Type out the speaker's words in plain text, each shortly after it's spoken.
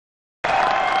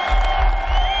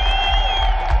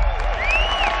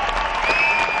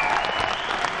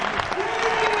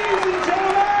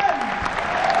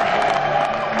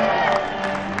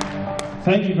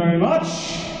Thank you very much.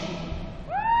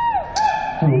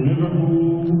 Hello,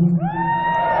 Liverpool.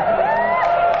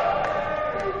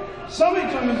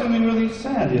 Somebody told me something really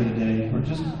sad the other day, or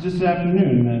just this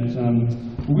afternoon, that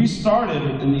when we started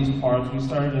in these parts, we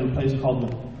started in a place called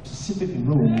the Pacific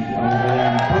Road over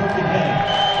there in Birkenhead.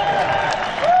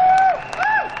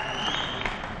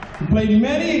 We played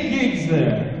many gigs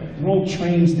there. An old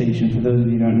train station, for those of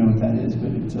you who don't know what that is,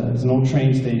 but it's an old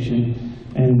train station.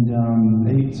 And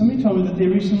somebody told me that they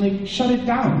recently shut it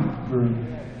down for...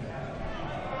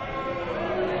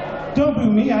 Don't boo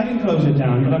me, I didn't close it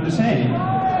down, but I'm just saying.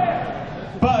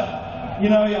 But, you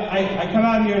know, I come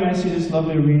out here and I see this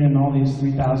lovely arena and all these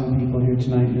 3,000 people here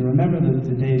tonight. And remember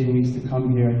the days when we used to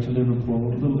come here to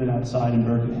Liverpool, a little bit outside in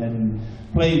Birkenhead, and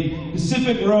play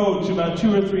Pacific Road to about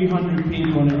 200 or 300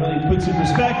 people, and it really puts in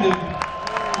perspective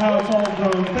how it's all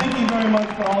grown. Thank you very much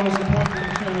for all the support that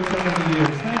you've shown us over the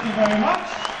years. Thank you very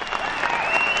much.